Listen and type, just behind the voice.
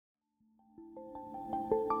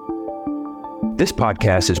This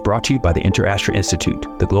podcast is brought to you by the InterAstra Institute,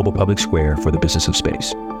 the global public square for the business of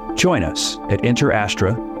space. Join us at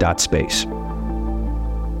interastra.space.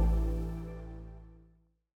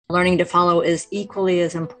 Learning to follow is equally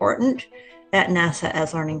as important at NASA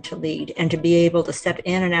as learning to lead, and to be able to step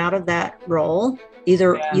in and out of that role,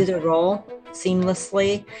 either role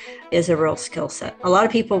seamlessly, is a real skill set. A lot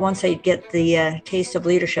of people, once they get the taste of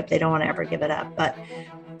leadership, they don't want to ever give it up. But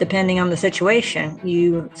depending on the situation,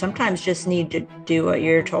 you sometimes just need to do what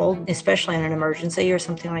you're told, especially in an emergency or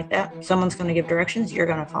something like that. Someone's going to give directions, you're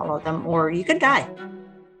going to follow them, or you could die.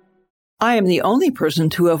 I am the only person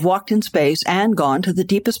to have walked in space and gone to the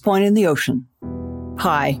deepest point in the ocean.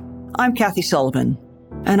 Hi, I'm Kathy Sullivan,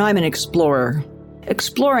 and I'm an explorer.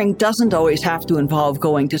 Exploring doesn't always have to involve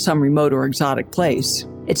going to some remote or exotic place.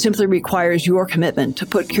 It simply requires your commitment to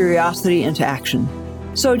put curiosity into action.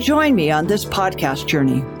 So join me on this podcast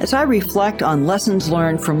journey as I reflect on lessons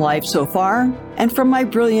learned from life so far and from my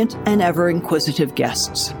brilliant and ever-inquisitive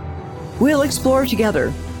guests. We'll explore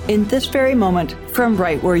together in this very moment from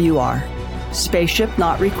right where you are. Spaceship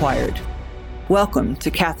not required. Welcome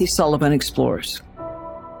to Kathy Sullivan Explores.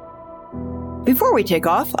 Before we take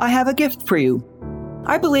off, I have a gift for you.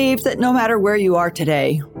 I believe that no matter where you are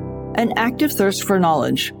today, an active thirst for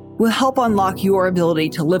knowledge will help unlock your ability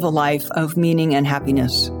to live a life of meaning and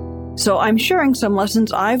happiness. So I'm sharing some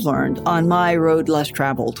lessons I've learned on my road less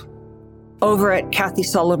traveled. Over at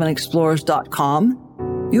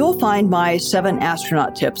KathySullivanExplores.com, you'll find my 7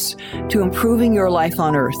 astronaut tips to improving your life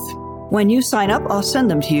on Earth. When you sign up, I'll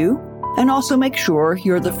send them to you, and also make sure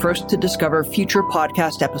you're the first to discover future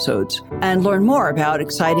podcast episodes and learn more about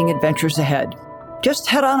exciting adventures ahead. Just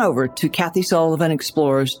head on over to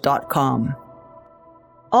KathySullivanExplores.com.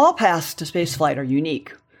 All paths to spaceflight are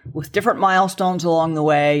unique, with different milestones along the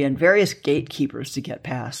way and various gatekeepers to get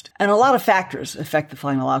past, and a lot of factors affect the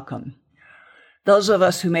final outcome. Those of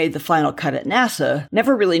us who made the final cut at NASA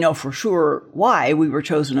never really know for sure why we were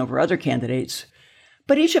chosen over other candidates,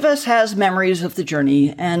 but each of us has memories of the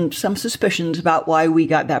journey and some suspicions about why we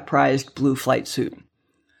got that prized blue flight suit.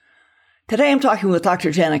 Today I'm talking with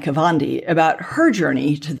Dr. Jana Kavandi about her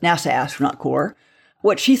journey to NASA Astronaut Corps,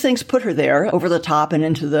 what she thinks put her there over the top and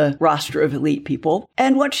into the roster of elite people,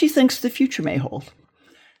 and what she thinks the future may hold.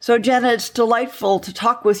 So, Jenna, it's delightful to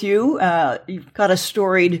talk with you. You've got a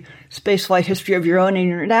storied spaceflight history of your own, and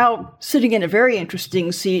you're now sitting in a very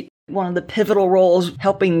interesting seat, one of the pivotal roles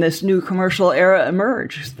helping this new commercial era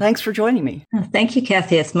emerge. Thanks for joining me. Thank you,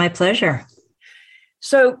 Kathy. It's my pleasure.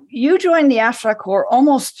 So, you joined the Astronaut Corps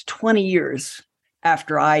almost 20 years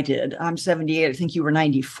after I did. I'm 78. I think you were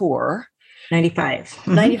 94. 95.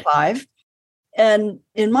 Mm-hmm. 95. And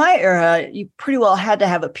in my era, you pretty well had to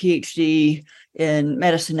have a PhD in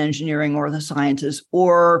medicine, engineering, or the sciences,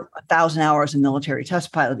 or 1,000 hours of military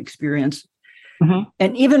test pilot experience. Mm-hmm.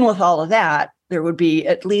 And even with all of that, there would be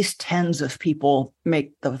at least tens of people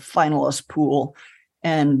make the finalist pool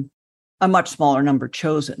and a much smaller number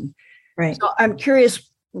chosen. Right. So I'm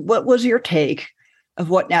curious, what was your take of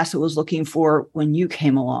what NASA was looking for when you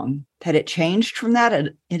came along? Had it changed from that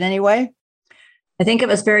in any way? I think it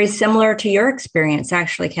was very similar to your experience,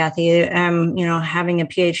 actually, Kathy. Having a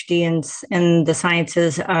PhD in the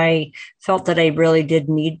sciences, I felt that I really did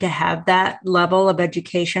need to have that level of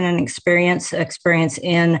education and experience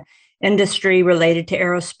in industry related to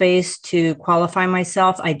aerospace to qualify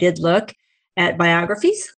myself. I did look at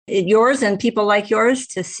biographies, yours and people like yours,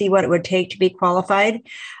 to see what it would take to be qualified,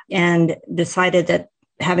 and decided that,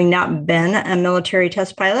 having not been a military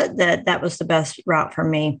test pilot, that was the best route for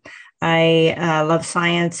me. I love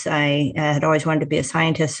science. I had always wanted to be a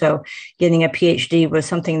scientist. So getting a PhD was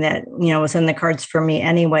something that, was in the cards for me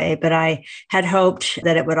anyway. But I had hoped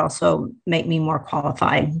that it would also make me more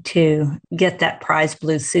qualified to get that prize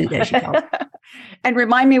blue suit, as you call it. And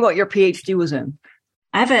remind me what your PhD was in.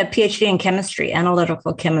 I have a PhD in chemistry,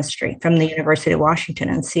 analytical chemistry, from the University of Washington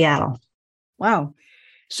in Seattle. Wow.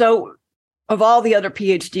 So of all the other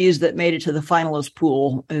PhDs that made it to the finalist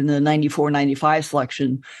pool in the 94-95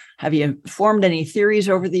 selection, have you formed any theories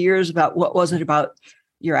over the years about what was it about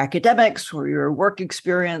your academics or your work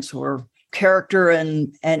experience or character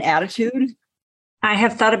and attitude? I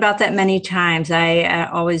have thought about that many times. I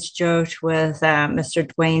always joked with Mr.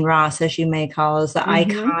 Dwayne Ross, as you may call us, the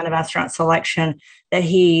icon of astronaut selection, that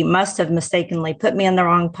he must have mistakenly put me in the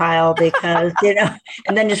wrong pile because,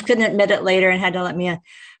 and then just couldn't admit it later and had to let me in.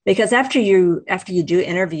 Because after you do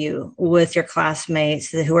interview with your classmates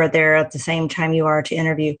who are there at the same time you are to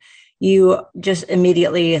interview, you just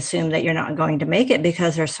immediately assume that you're not going to make it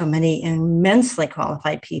because there's so many immensely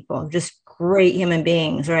qualified people, just great human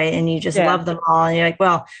beings, right? And you just love them all. And you're like,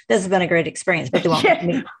 well, this has been a great experience, but they won't pick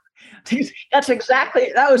me.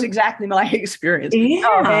 That was exactly my experience. Yeah.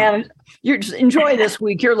 Oh man, you just enjoy this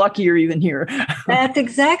week. You're lucky you're even here. That's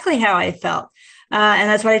exactly how I felt. And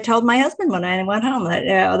that's what I told my husband when I went home, that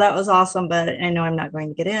that was awesome, but I know I'm not going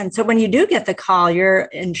to get in. So when you do get the call, you're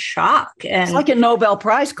in shock. And it's like a Nobel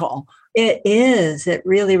Prize call. It is. It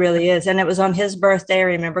really, really is. And it was on his birthday. I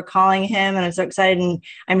remember calling him and I was so excited. And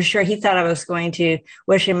I'm sure he thought I was going to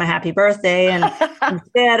wish him a happy birthday. And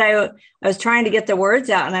instead, I was trying to get the words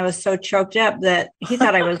out and I was so choked up that he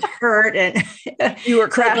thought I was hurt. And you were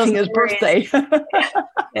crashing his birthday.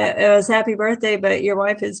 It was happy birthday, but your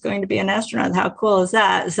wife is going to be an astronaut. How cool is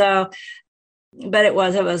that? So, but it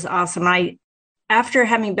was awesome. After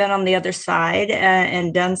having been on the other side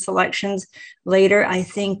and done selections later, I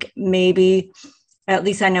think maybe, at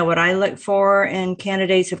least I know what I look for in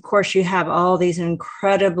candidates. Of course, you have all these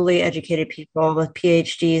incredibly educated people with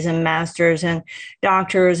PhDs and masters and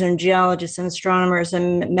doctors and geologists and astronomers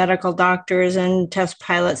and medical doctors and test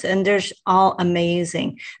pilots. And they're all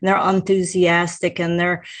amazing. And they're enthusiastic and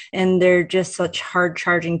they're just such hard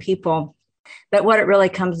charging people. But what it really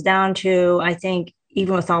comes down to, I think,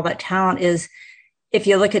 even with all that talent, is if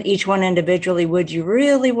you look at each one individually, would you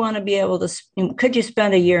really want to be able to, could you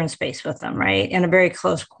spend a year in space with them, right? In a very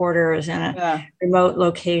close quarters, in a remote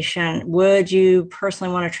location? Would you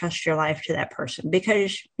personally want to trust your life to that person?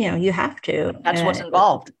 Because, you have to. That's what's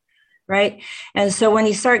involved. Right. And so when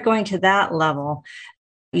you start going to that level,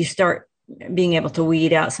 you start being able to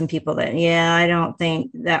weed out some people that, I don't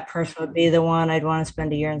think that person would be the one I'd want to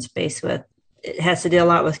spend a year in space with. It has to deal a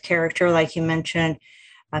lot with character, like you mentioned.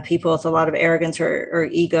 People with a lot of arrogance or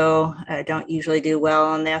ego don't usually do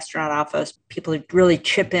well in the astronaut office. People who really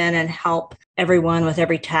chip in and help everyone with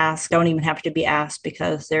every task don't even have to be asked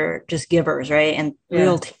because they're just givers, right? And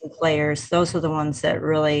real team players, those are the ones that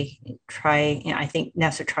really try, I think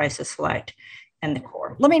NASA tries to select in the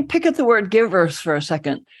core. Let me pick up the word givers for a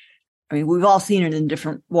second. I mean, we've all seen it in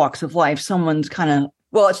different walks of life. Someone's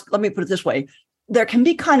let me put it this way. There can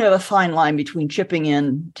be kind of a fine line between chipping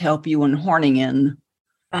in to help you and horning in.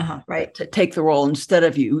 Right. To take the role instead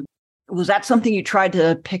of you. Was that something you tried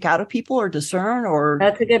to pick out of people or discern? Or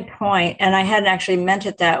that's a good point. And I hadn't actually meant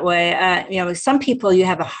it that way. Some people, you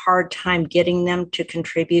have a hard time getting them to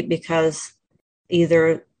contribute because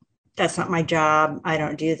either that's not my job, I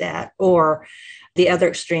don't do that. Or the other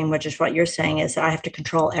extreme, which is what you're saying, is I have to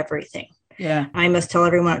control everything. Yeah. I must tell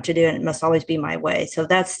everyone what to do and it must always be my way. So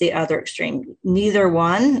that's the other extreme. Neither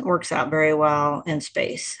one works out very well in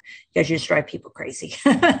space because you just drive people crazy.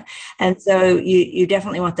 And so you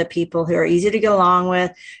definitely want the people who are easy to get along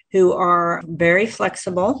with, who are very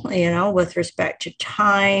flexible, with respect to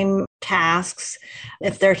time, tasks.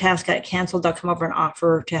 If their task got canceled, they'll come over and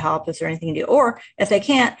offer to help. Is there anything to do? Or if they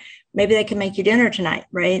can't, maybe they can make you dinner tonight,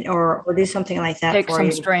 right? Or do something like that. Take some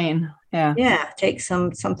strain. Yeah. Yeah. Take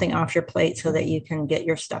something off your plate so that you can get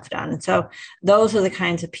your stuff done. And so those are the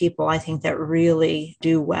kinds of people I think that really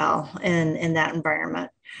do well in that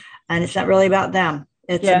environment. And it's not really about them.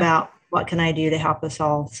 It's about what can I do to help us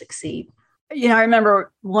all succeed? I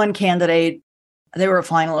remember one candidate, they were a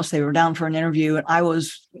finalist. They were down for an interview. And I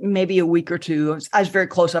was maybe a week or two. I was very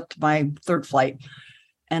close up to my third flight.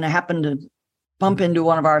 And I happened to bump into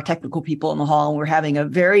one of our technical people in the hall. And we're having a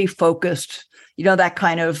very focused, that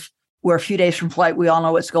kind of, we're a few days from flight. We all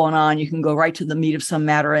know what's going on. You can go right to the meat of some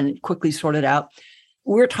matter and quickly sort it out.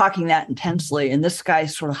 We're talking that intensely. And this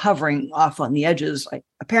guy's sort of hovering off on the edges,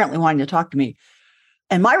 apparently wanting to talk to me.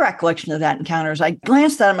 And my recollection of that encounter is I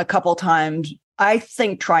glanced at him a couple of times, I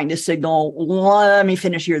think trying to signal, let me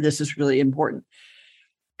finish here. This is really important.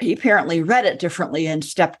 He apparently read it differently and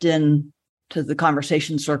stepped in to the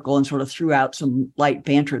conversation circle and sort of threw out some light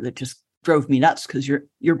banter that just drove me nuts because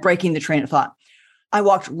you're breaking the train of thought. I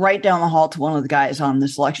walked right down the hall to one of the guys on the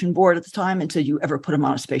selection board at the time and said, you ever put him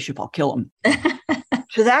on a spaceship, I'll kill him.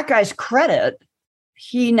 To that guy's credit,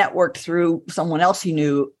 he networked through someone else he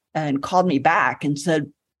knew and called me back and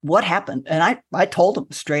said, what happened? And I told him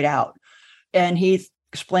straight out. And he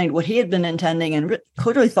explained what he had been intending and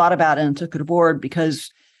clearly thought about it and took it aboard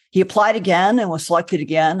because he applied again and was selected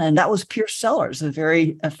again. And that was Pierce Sellers, a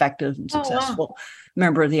very effective and successful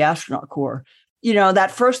member of the astronaut corps.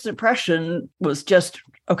 That first impression was just,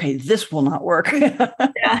 okay, this will not work.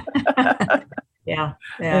 Yeah.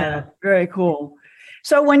 Very cool.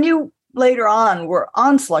 So when you later on were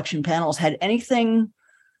on selection panels, had anything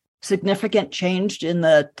significant changed in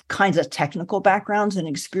the kinds of technical backgrounds and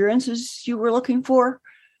experiences you were looking for?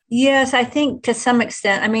 Yes, I think to some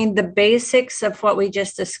extent. I mean, the basics of what we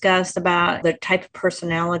just discussed about the type of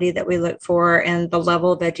personality that we look for and the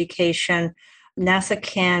level of education, NASA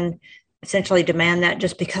can essentially demand that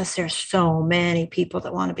just because there's so many people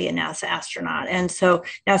that want to be a NASA astronaut. And so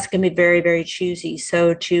NASA can be very, very choosy.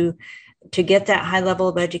 So to get that high level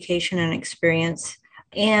of education and experience,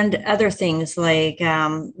 and other things like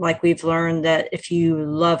we've learned that if you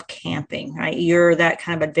love camping, right, you're that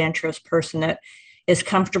kind of adventurous person that is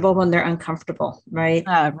comfortable when they're uncomfortable, right?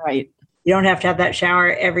 Right. You don't have to have that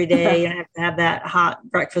shower every day. You don't have to have that hot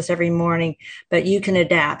breakfast every morning, but you can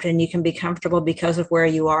adapt and you can be comfortable because of where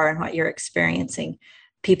you are and what you're experiencing.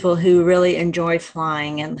 People who really enjoy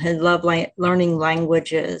flying and who love learning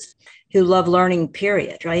languages, who love learning,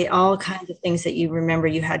 period, right? All kinds of things that you remember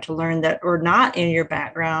you had to learn that were not in your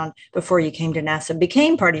background before you came to NASA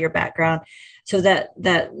became part of your background. So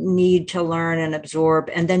that need to learn and absorb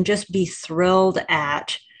and then just be thrilled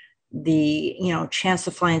at the chance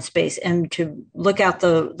to fly in space and to look out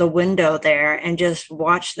the window there and just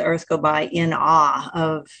watch the Earth go by in awe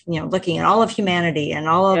of looking at all of humanity and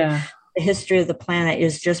all of the history of the planet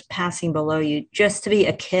is just passing below you, just to be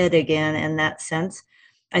a kid again in that sense.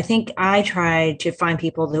 I think I tried to find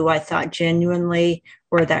people who I thought genuinely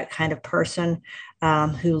were that kind of person,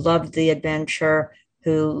 who loved the adventure,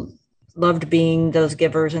 who loved being those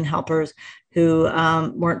givers and helpers, who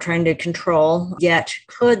weren't trying to control, yet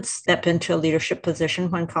could step into a leadership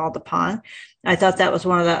position when called upon. I thought that was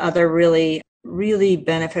one of the other really, really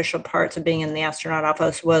beneficial parts of being in the astronaut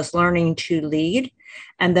office was learning to lead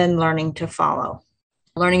and then learning to follow.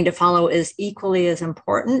 Learning to follow is equally as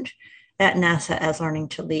important at NASA as learning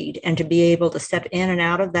to lead, and to be able to step in and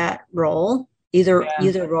out of that role, either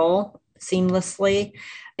role seamlessly,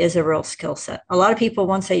 is a real skill set. A lot of people,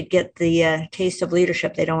 once they get the taste of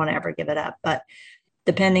leadership, they don't want to ever give it up. But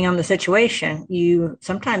depending on the situation, you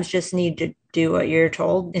sometimes just need to do what you're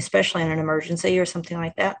told, especially in an emergency or something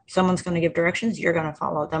like that. Someone's going to give directions, you're going to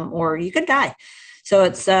follow them, or you could die. So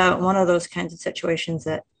it's one of those kinds of situations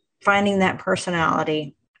that finding that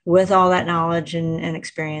personality with all that knowledge and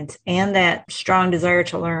experience and that strong desire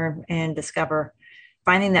to learn and discover,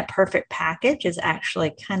 finding that perfect package is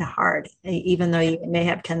actually kind of hard. Even though you may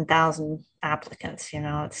have 10,000 applicants,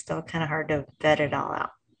 it's still kind of hard to vet it all out.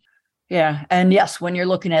 Yeah. And yes, when you're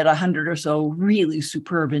looking at 100 or so really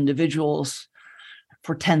superb individuals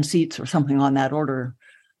for 10 seats or something on that order,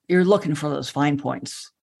 you're looking for those fine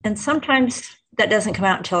points. And sometimes that doesn't come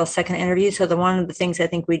out until a second interview. So one of the things I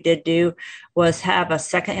think we did do was have a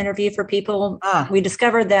second interview for people. We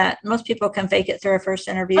discovered that most people can fake it through a first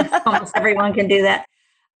interview. Almost everyone can do that.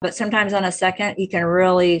 But sometimes on a second, you can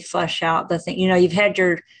really flesh out the thing. You've had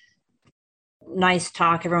your nice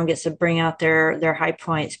talk. Everyone gets to bring out their high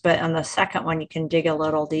points. But on the second one, you can dig a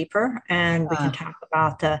little deeper and we can talk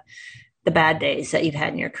about the bad days that you've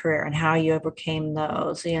had in your career and how you overcame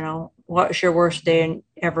those. What was your worst day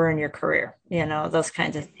ever in your career? Those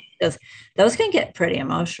kinds of things. Those can get pretty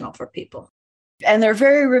emotional for people. And they're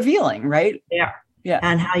very revealing, right? Yeah. Yeah.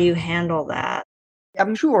 And how you handle that.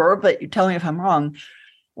 I'm sure, but you tell me if I'm wrong.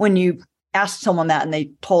 When you asked someone that and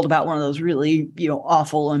they told about one of those really,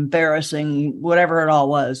 awful, embarrassing, whatever it all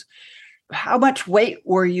was, how much weight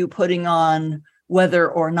were you putting on whether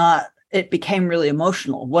or not it became really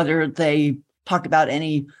emotional, whether they talked about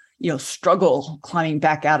any, struggle climbing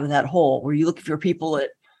back out of that hole? Were you looking for people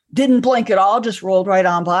that didn't blink at all, just rolled right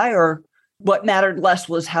on by? Or what mattered less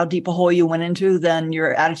was how deep a hole you went into than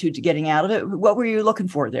your attitude to getting out of it? What were you looking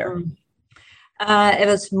for there? It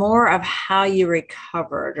was more of how you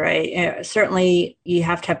recovered, right? Certainly you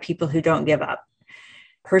have to have people who don't give up.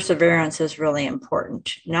 Perseverance is really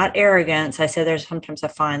important, not arrogance. I say there's sometimes a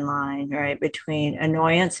fine line, right, between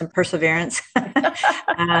annoyance and perseverance.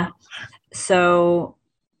 So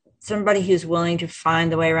somebody who's willing to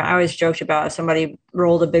find the way around. I always joked about if somebody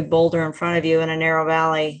rolled a big boulder in front of you in a narrow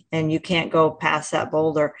valley and you can't go past that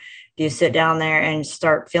boulder. Do you sit down there and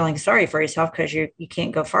start feeling sorry for yourself because you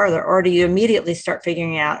can't go farther? Or do you immediately start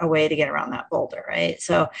figuring out a way to get around that boulder, right?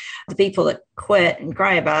 So the people that quit and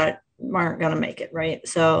cry about it aren't going to make it, right?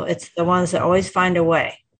 So it's the ones that always find a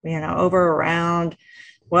way, over, around,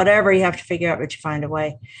 whatever you have to figure out, but you find a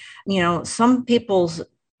way. Some people's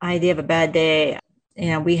idea of a bad day,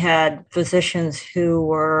 we had physicians who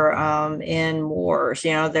were in wars,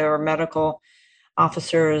 there were medical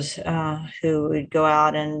officers who would go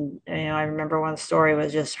out and, I remember one story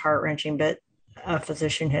was just heart-wrenching, but a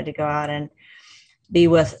physician had to go out and be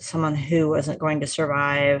with someone who wasn't going to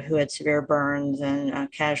survive, who had severe burns and a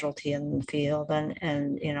casualty in the field,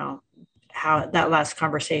 and how that last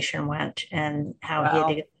conversation went and how he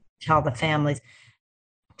had to tell the families.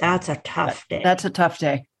 That's a tough day. That's a tough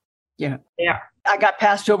day. Yeah. Yeah. I got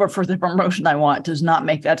passed over for the promotion I want does not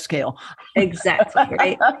make that scale. Exactly,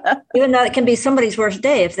 right? Even though it can be somebody's worst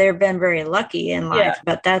day if they've been very lucky in life,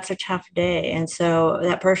 but that's a tough day. And so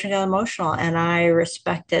that person got emotional, and I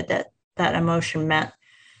respected that emotion meant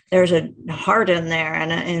there's a heart in there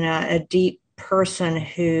and a deep person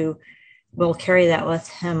who will carry that with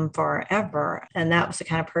him forever. And that was the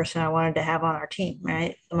kind of person I wanted to have on our team,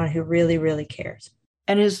 right? Someone who really, really cares.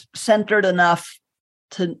 And is centered enough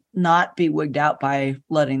to not be wigged out by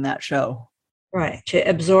letting that show. Right. To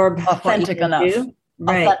absorb authentic enough. Do.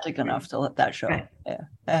 Right. Authentic enough to let that show. Right.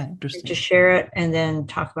 Yeah. Interesting. To share it and then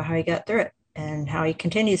talk about how he got through it and how he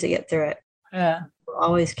continues to get through it. Yeah. We'll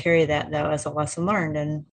always carry that though as a lesson learned.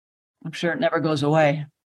 And I'm sure it never goes away.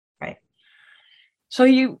 Right. So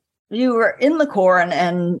you were in the Corps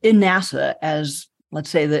and in NASA as, let's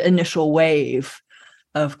say, the initial wave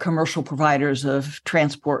of commercial providers of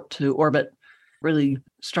transport to orbit really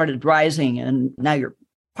started rising. And now you're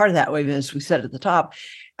part of that wave, as we said at the top.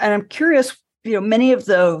 And I'm curious, many of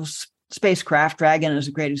those spacecraft, Dragon is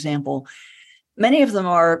a great example, many of them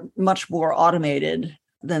are much more automated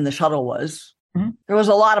than the shuttle was. Mm-hmm. There was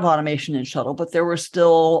a lot of automation in shuttle, but there were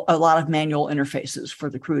still a lot of manual interfaces for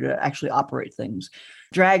the crew to actually operate things.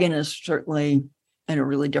 Dragon is certainly at a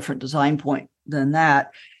really different design point than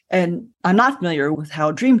that. And I'm not familiar with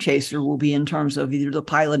how Dream Chaser will be in terms of either the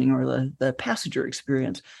piloting or the passenger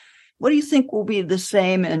experience. What do you think will be the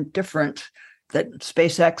same and different that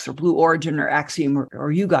SpaceX or Blue Origin or Axiom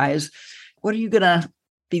or you guys, what are you going to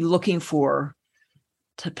be looking for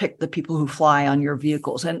to pick the people who fly on your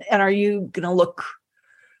vehicles? And are you going to look,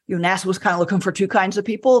 NASA was kind of looking for two kinds of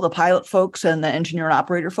people, the pilot folks and the engineer and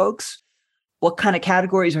operator folks. What kind of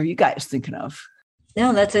categories are you guys thinking of?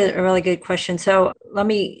 No, that's a really good question. So let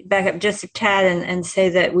me back up just a tad and say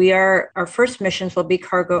that our first missions will be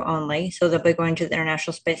cargo only. So they'll be going to the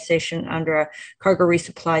International Space Station under a cargo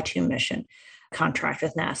resupply 2 mission contract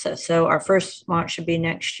with NASA. So our first launch should be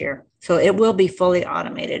next year. So it will be fully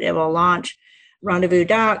automated. It will launch, rendezvous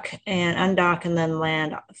dock and undock and then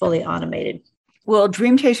land fully automated. Will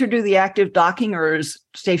Dream Chaser do the active docking or is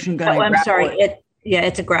station going to I'm sorry.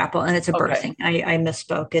 It's a grapple and it's a berthing. I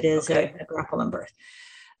misspoke. It is a grapple and berth.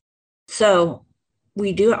 So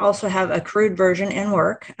we do also have a crewed version in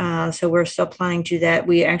work. So we're still planning to do that.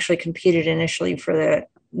 We actually competed initially for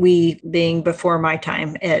we being before my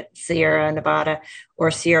time at Sierra Nevada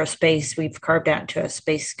or Sierra Space. We've carved out into a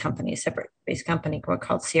space company, a separate space company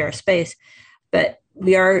called Sierra Space. But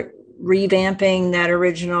we are revamping that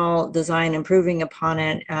original design, improving upon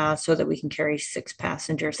it so that we can carry 6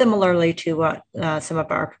 passengers, similarly to what some of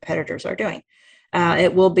our competitors are doing.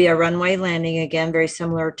 It will be a runway landing, again, very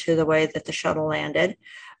similar to the way that the shuttle landed.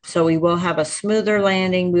 So we will have a smoother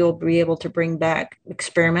landing. We will be able to bring back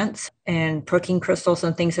experiments and protein crystals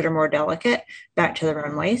and things that are more delicate back to the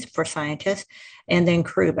runways for scientists, and then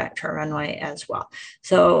crew back to our runway as well.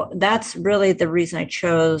 So that's really the reason I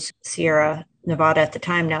chose Sierra Nevada at the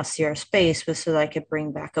time, now Sierra Space, was so that I could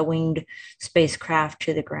bring back a winged spacecraft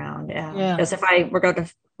to the ground. Because if I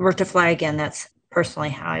were to fly again, that's personally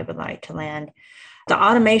how I would like to land. The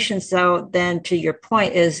automation, so then to your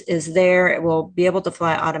point, is there. It will be able to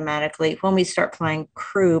fly automatically. When we start flying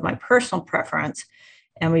crew, my personal preference,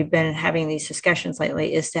 and we've been having these discussions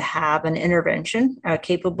lately, is to have an intervention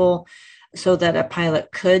capable so that a pilot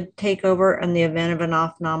could take over in the event of an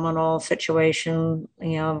off-nominal situation,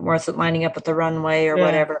 where it's lining up with the runway or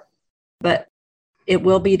whatever. But it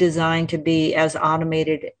will be designed to be as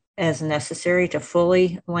automated as necessary to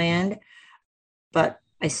fully land. But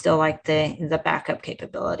I still like the backup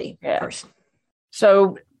capability personally.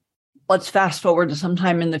 So let's fast forward to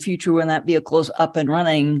sometime in the future when that vehicle is up and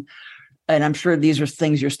running. And I'm sure these are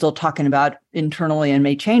things you're still talking about internally and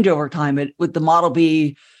may change over time. But would the model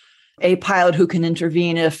be a pilot who can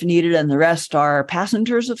intervene if needed and the rest are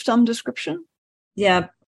passengers of some description? Yeah.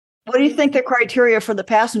 What do you think the criteria for the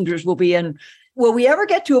passengers will be? And will we ever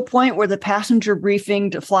get to a point where the passenger briefing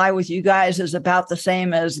to fly with you guys is about the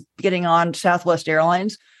same as getting on Southwest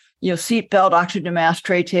Airlines? Seatbelt, oxygen mask,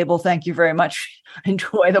 tray table. Thank you very much.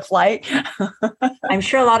 Enjoy the flight. I'm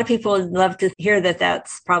sure a lot of people would love to hear that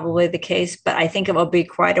that's probably the case, but I think it will be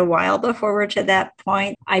quite a while before we're to that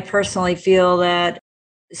point. I personally feel that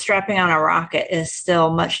strapping on a rocket is still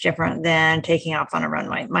much different than taking off on a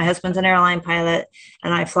runway. My husband's an airline pilot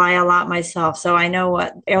and I fly a lot myself. So I know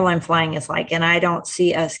what airline flying is like. And I don't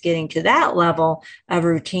see us getting to that level of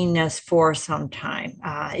routineness for some time.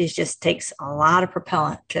 It just takes a lot of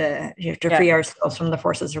propellant to free ourselves from the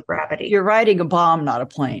forces of gravity. You're riding a bomb, not a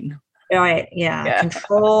plane. Right. Yeah.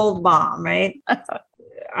 Controlled bomb, right?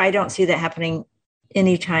 I don't see that happening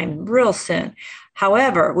anytime real soon.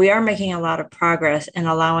 However, we are making a lot of progress in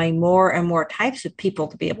allowing more and more types of people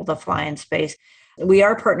to be able to fly in space. We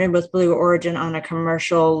are partnered with Blue Origin on a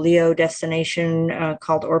commercial LEO destination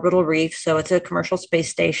called Orbital Reef. So it's a commercial space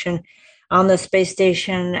station. On the space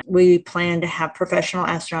station, we plan to have professional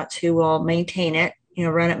astronauts who will maintain it,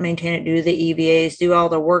 run it, maintain it, do the EVAs, do all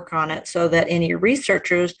the work on it, so that any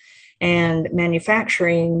researchers and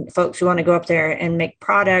manufacturing folks who want to go up there and make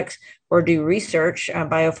products or do research,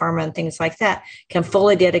 biopharma and things like that, can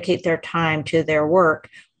fully dedicate their time to their work.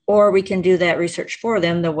 Or we can do that research for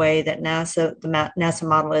them the way that the NASA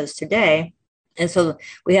model is today. And so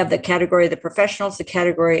we have the category of the professionals, the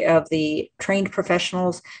category of the trained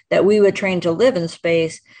professionals that we would train to live in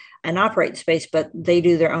space and operate in space, but they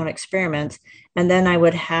do their own experiments. And then I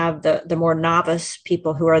would have the more novice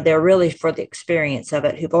people who are there really for the experience of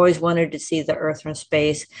it, who've always wanted to see the Earth from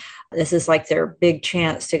space. This is like their big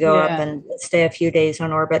chance to go up and stay a few days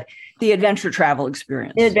on orbit. The adventure travel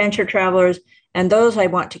experience. The adventure travelers. And those I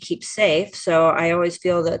want to keep safe. So I always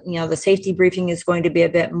feel that, the safety briefing is going to be a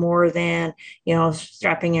bit more than,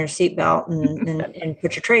 strapping your seatbelt and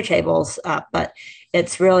put your tray tables up. But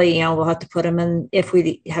it's really, we'll have to put them in, if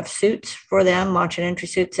we have suits for them, launch and entry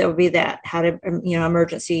suits, it will be that, how to,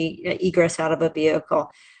 emergency egress out of a vehicle.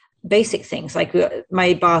 Basic things like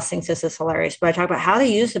my boss thinks this is hilarious, but I talk about how to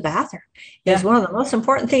use the bathroom. It's one of the most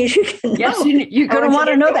important things you can know. Yes, you're going to want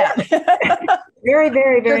to know that. Very,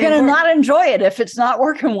 very, very. You're going to not enjoy it if it's not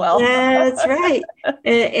working well. That's right.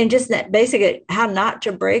 And just that basically how not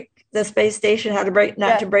to break the space station, how to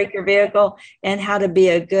not to break your vehicle, and how to be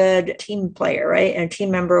a good team player, right? And a team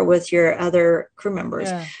member with your other crew members.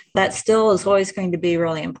 Yeah. That still is always going to be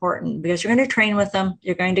really important because you're going to train with them.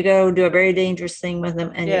 You're going to go do a very dangerous thing with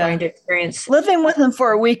them, and you're going to experience. Living with them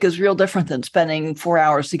for a week is real different than spending 4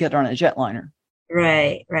 hours to get on a jetliner.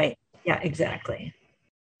 Right. Yeah, exactly.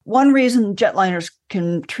 One reason jetliners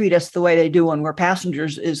can treat us the way they do when we're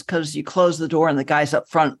passengers is because you close the door and the guys up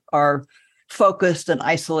front are focused and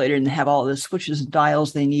isolated and have all the switches and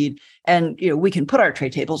dials they need. And, we can put our tray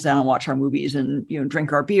tables down and watch our movies and,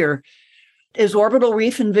 drink our beer. Is Orbital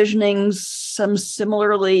Reef envisioning some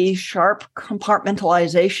similarly sharp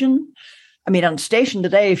compartmentalization? I mean, on station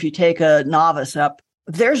today, if you take a novice up,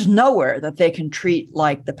 there's nowhere that they can treat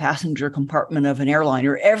like the passenger compartment of an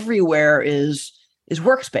airliner. Everywhere is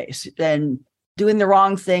workspace, and doing the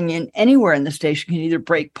wrong thing anywhere in the station can either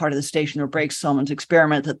break part of the station or break someone's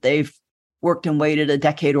experiment that they've worked and waited a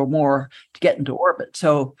decade or more to get into orbit.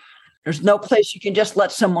 So there's no place you can just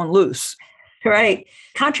let someone loose. Right.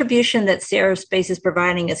 Contribution that Sierra Space is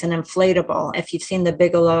providing is an inflatable. If you've seen the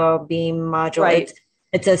Bigelow beam module, right.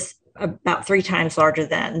 It's about 3 times larger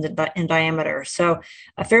than in diameter. So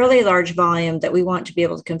a fairly large volume that we want to be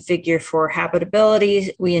able to configure for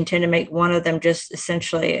habitability. We intend to make one of them just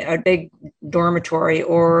essentially a big dormitory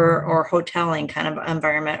or hoteling kind of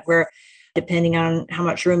environment where, depending on how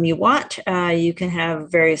much room you want, you can have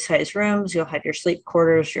various size rooms. You'll have your sleep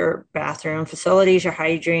quarters, your bathroom facilities, your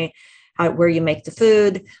hygiene, where you make the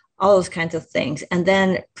food, all those kinds of things. And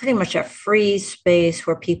then pretty much a free space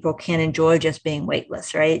where people can enjoy just being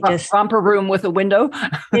weightless, right? Just romper room with a window.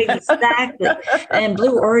 Exactly. And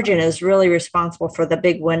Blue Origin is really responsible for the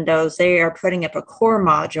big windows. They are putting up a core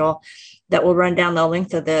module that will run down the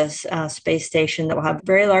length of this space station that will have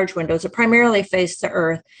very large windows that primarily face the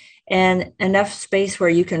Earth, and enough space where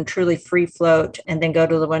you can truly free float and then go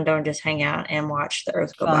to the window and just hang out and watch the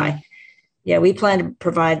Earth go by. Yeah, we plan to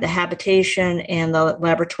provide the habitation and the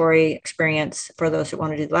laboratory experience for those who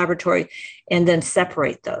want to do the laboratory, and then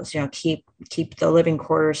separate those, keep the living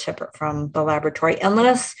quarters separate from the laboratory,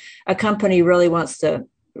 unless a company really wants to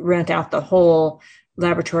rent out the whole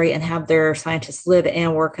laboratory and have their scientists live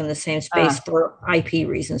and work in the same space for IP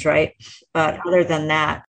reasons, right? But other than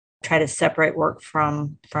that, try to separate work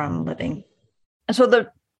from living. And so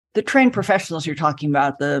the trained professionals you're talking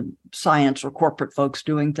about, the science or corporate folks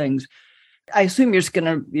doing things, I assume you're just going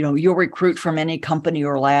to, you'll recruit from any company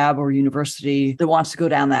or lab or university that wants to go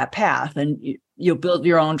down that path, and you'll build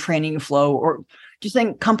your own training flow. Or do you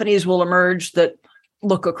think companies will emerge that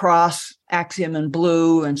look across Axiom and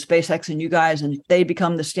Blue and SpaceX and you guys, and they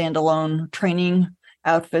become the standalone training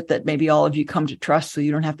outfit that maybe all of you come to trust, so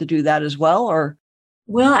you don't have to do that as well? Or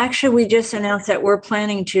Well, actually, we just announced that we're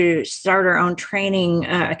planning to start our own training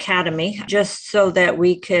academy, just so that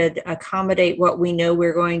we could accommodate what we know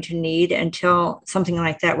we're going to need until something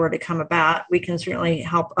like that were to come about. We can certainly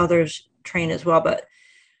help others train as well, but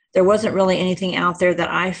there wasn't really anything out there that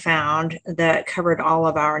I found that covered all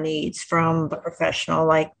of our needs, from the professional,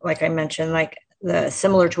 like I mentioned, like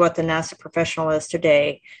similar to what the NASA professional is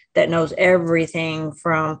today, that knows everything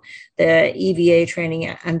from the EVA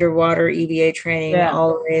training, underwater EVA training,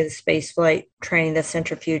 all the way to the space flight training, the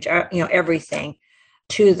centrifuge, everything,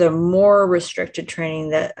 to the more restricted training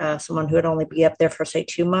that someone who would only be up there for, say,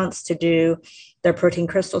 2 months to do their protein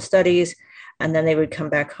crystal studies, and then they would come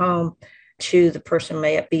back home, to the person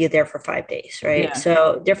may be there for 5 days, right? Yeah.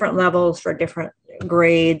 So different levels for different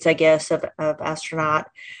grades, I guess, of astronaut,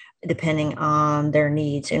 depending on their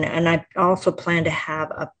needs. And I also plan to have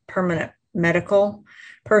a permanent medical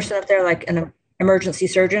person up there, like an emergency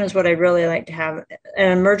surgeon is what I'd really like to have,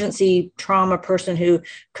 an emergency trauma person who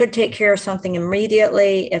could take care of something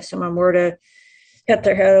immediately if someone were to cut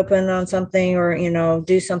their head open on something or,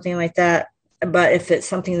 do something like that. But if it's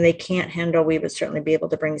something they can't handle, we would certainly be able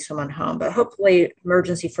to bring someone home. But hopefully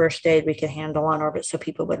emergency first aid we could handle on orbit so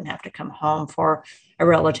people wouldn't have to come home for a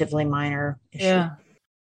relatively minor issue. Yeah.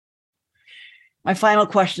 My final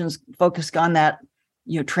questions focus on that,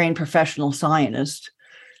 trained professional scientist.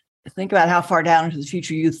 Think about how far down into the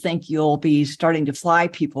future you think you'll be starting to fly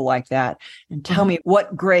people like that. And tell me,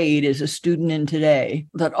 what grade is a student in today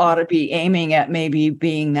that ought to be aiming at maybe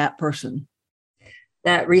being that person?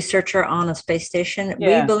 That researcher on a space station.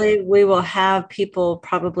 Yeah. We believe we will have people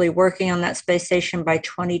probably working on that space station by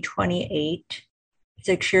 2028.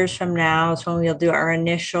 6 years from now is when we'll do our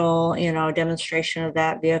initial, demonstration of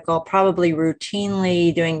that vehicle, probably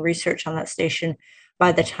routinely doing research on that station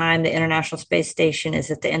by the time the International Space Station is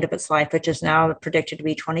at the end of its life, which is now predicted to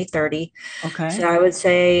be 2030. Okay. So I would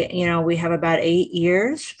say, we have about 8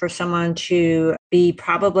 years for someone to be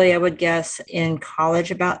probably, I would guess, in college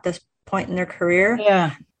about this point in their career.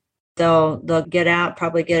 Yeah. They'll get out,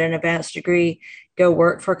 probably get an advanced degree, go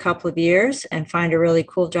work for a couple of years and find a really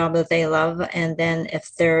cool job that they love. And then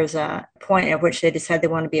if there's a point at which they decide they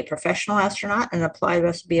want to be a professional astronaut and apply to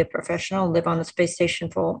us to be a professional, live on the space station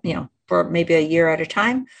for maybe a year at a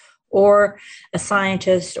time, or a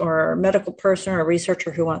scientist or a medical person or a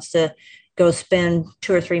researcher who wants to go spend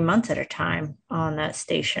 2 or 3 months at a time on that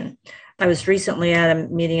station. I was recently at a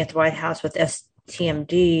meeting at the White House with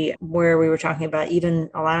TMD, where we were talking about even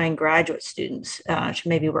allowing graduate students to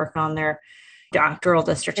maybe work on their doctoral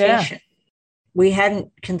dissertation. Yeah. We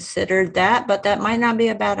hadn't considered that, but that might not be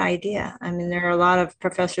a bad idea. I mean, there are a lot of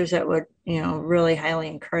professors that would, really highly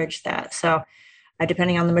encourage that. So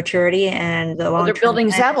depending on the maturity and the long-term. They're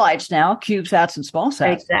building satellites now, CubeSats and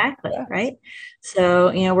smallsats. Exactly, yeah. Right?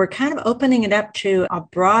 So, we're kind of opening it up to a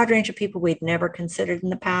broad range of people we'd never considered in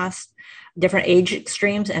the past, different age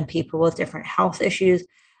extremes and people with different health issues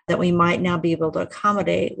that we might now be able to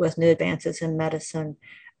accommodate with new advances in medicine.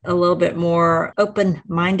 A little bit more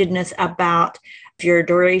open-mindedness about, if your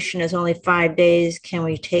duration is only 5 days, can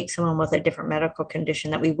we take someone with a different medical condition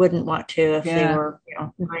that we wouldn't want to if they were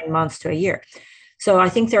 9 months to a year. So I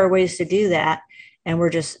think there are ways to do that, and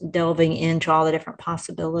we're just delving into all the different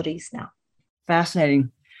possibilities now.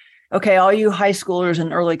 Fascinating. Okay, all you high schoolers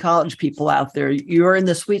and early college people out there, you're in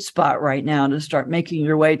the sweet spot right now to start making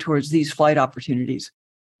your way towards these flight opportunities.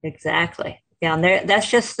 Exactly. Yeah, and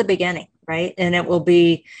that's just the beginning, right? And it will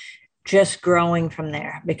be just growing from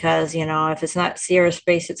there because, if it's not Sierra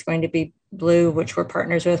Space, it's going to be Blue, which we're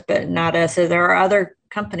partners with, but not us. So there are other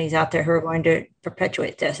companies out there who are going to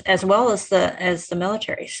perpetuate this, as well as the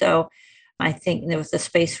military. So I think with the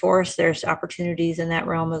Space Force, there's opportunities in that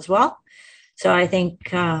realm as well. So I think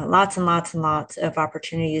lots and lots and lots of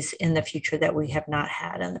opportunities in the future that we have not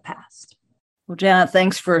had in the past. Well, Janet,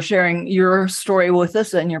 thanks for sharing your story with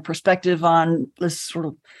us and your perspective on this sort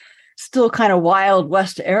of still kind of Wild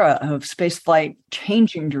West era of spaceflight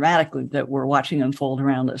changing dramatically that we're watching unfold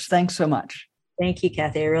around us. Thanks so much. Thank you,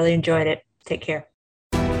 Kathy. I really enjoyed it. Take care.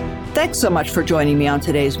 Thanks so much for joining me on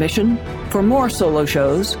today's mission. For more solo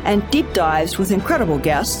shows and deep dives with incredible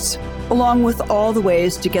guests, along with all the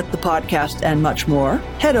ways to get the podcast and much more,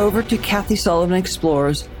 head over to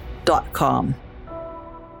KathySullivanExplores.com.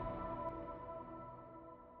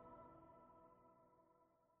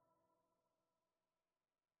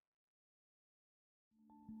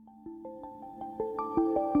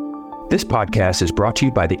 This podcast is brought to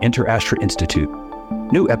you by the InterAstra Institute.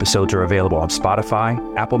 New episodes are available on Spotify,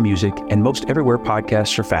 Apple Music, and most everywhere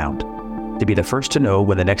podcasts are found. To be the first to know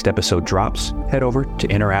when the next episode drops, head over to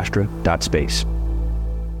interastra.space.